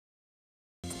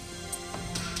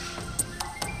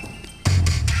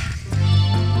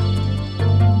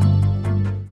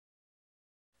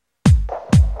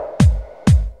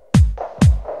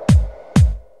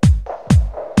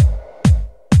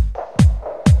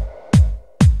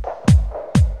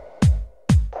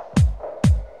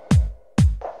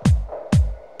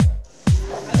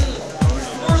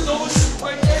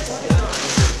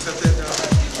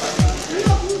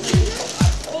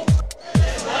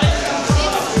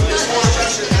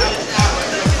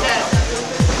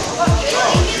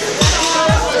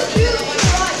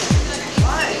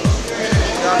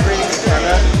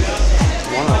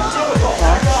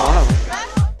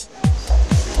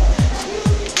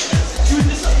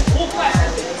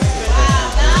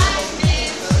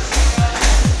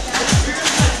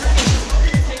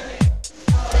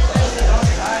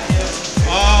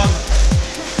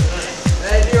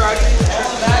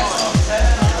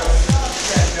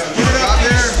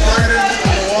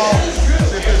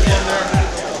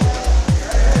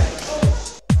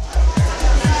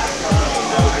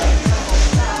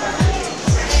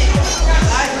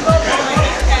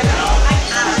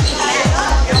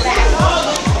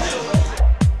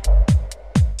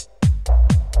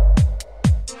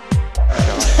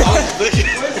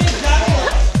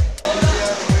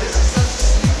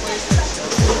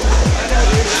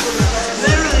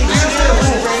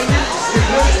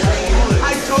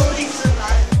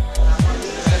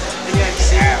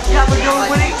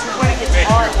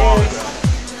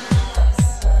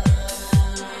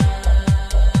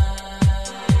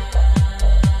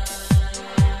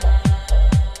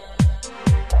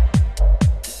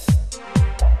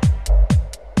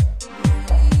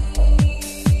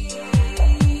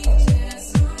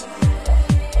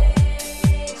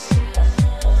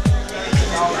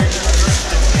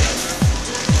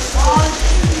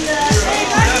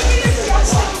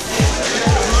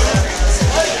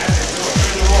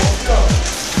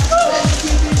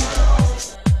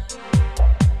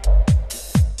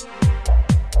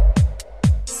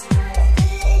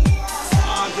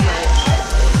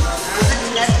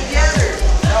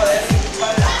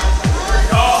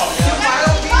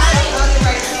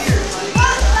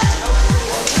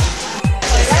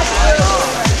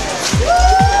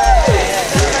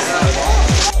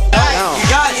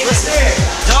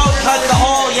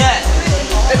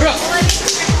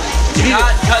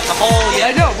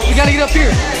We gotta get up here.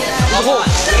 There's a hole.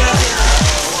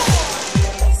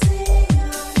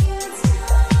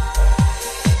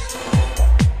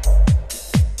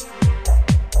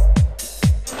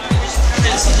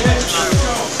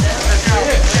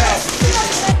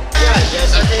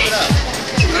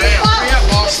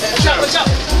 Watch out.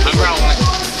 I'm rolling.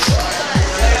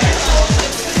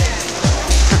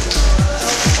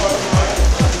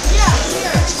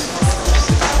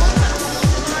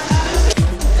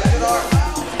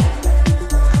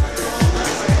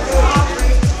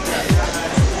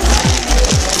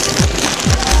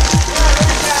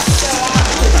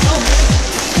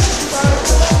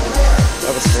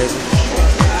 That was crazy.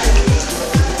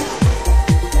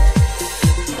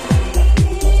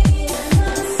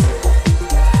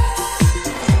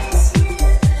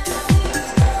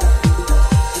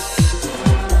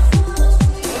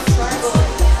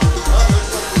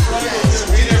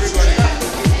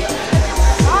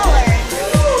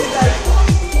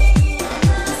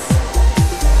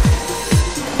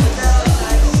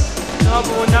 No,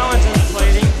 but when no one's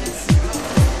inflating.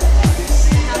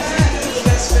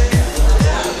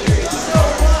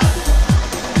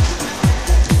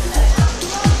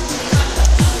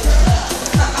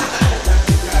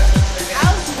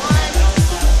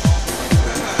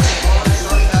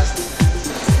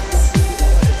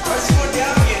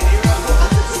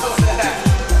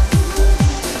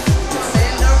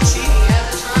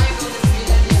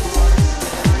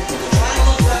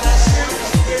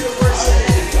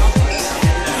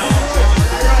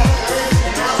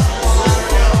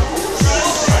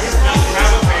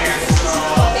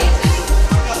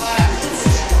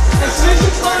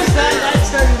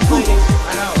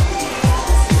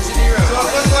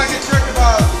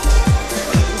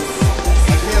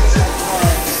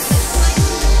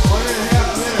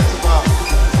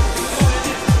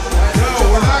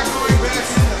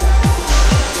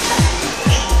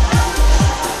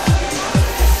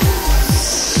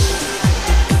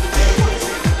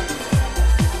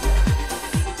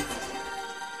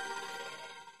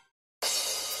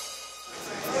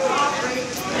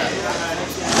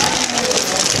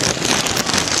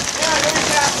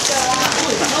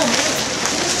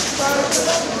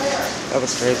 That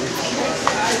was crazy.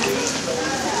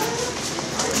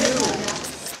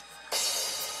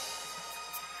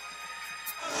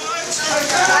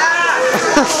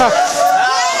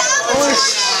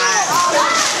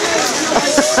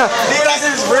 You guys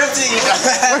just ripped it, you guys.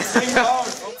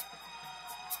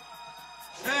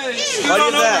 Hey, scoot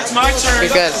on over. It's my turn.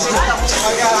 Because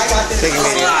take it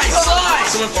easy. Slide.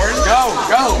 So important. Go.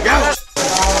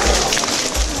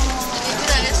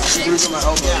 Screws on my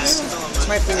elbows. It's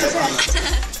my fingers on it.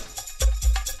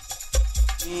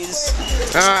 Knees.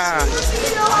 Ah.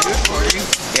 You recording?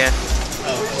 Yeah.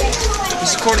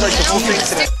 Just recorded like the whole thing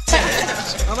today.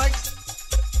 I'm like,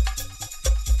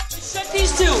 Shut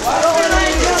these two.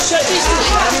 Shut these two.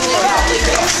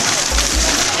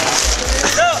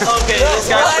 Okay, he's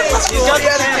got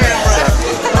the camera.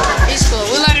 He's cool.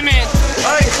 We'll let him in.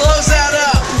 alright, close that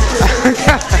up.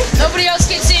 Nobody else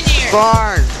gets in here.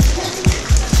 Barn.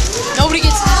 Nobody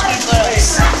gets in this one but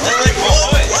us.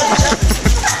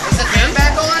 Is the fan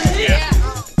back on? Yeah.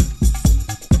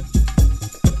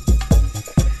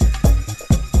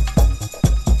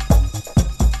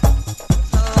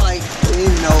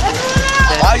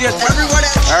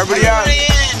 Everybody out.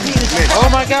 Oh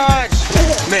my gosh.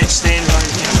 Mitch, stand on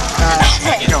your camera.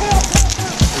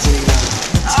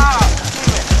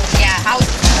 Yeah, how?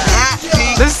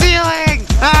 The ceiling.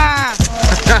 Ah.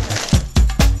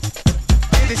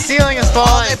 The ceiling is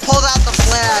falling. They pulled out the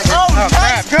flag. Oh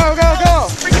crap. Go. Go!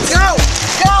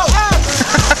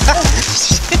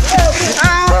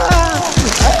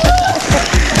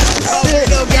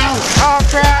 Oh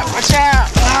crap. Watch out.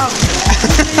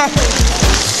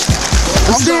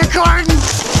 I'm still recording.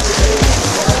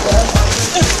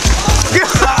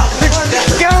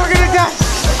 Go, we're gonna die.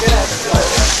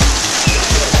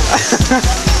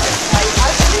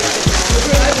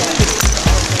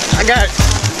 I got it.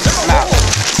 No.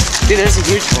 Dude, there's a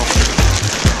huge hole.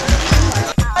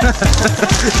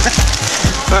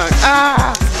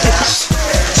 Ah!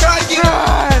 Try to get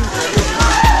Run!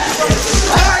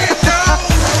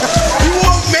 You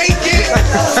won't make it!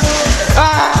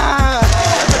 Ah!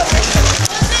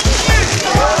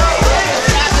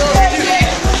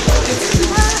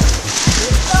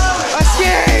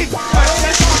 Escape!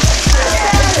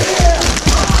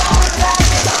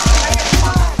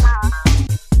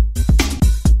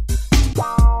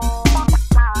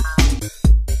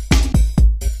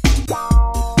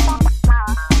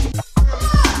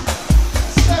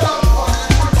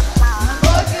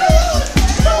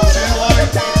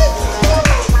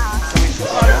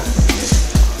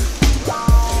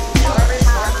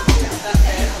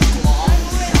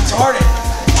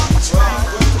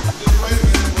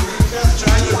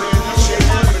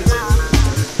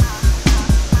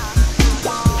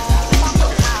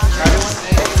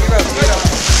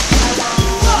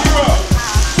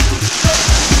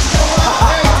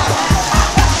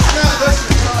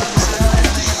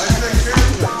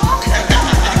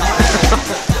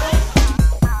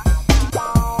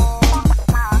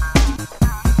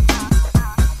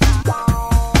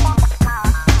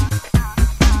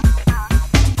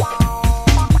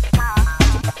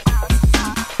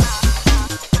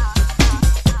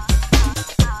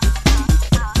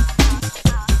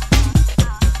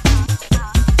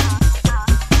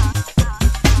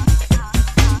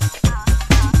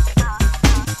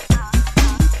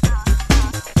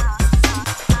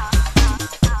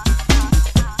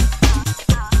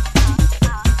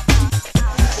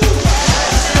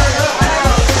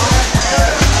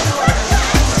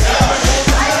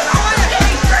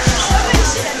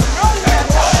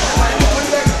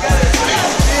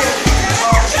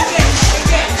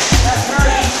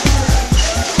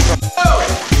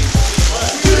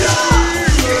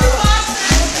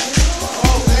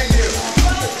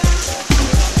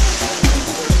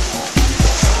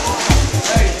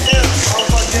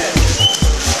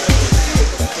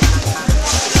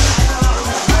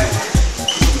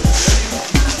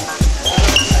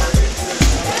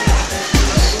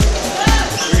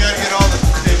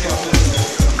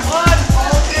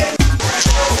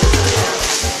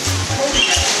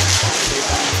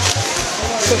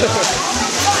 it.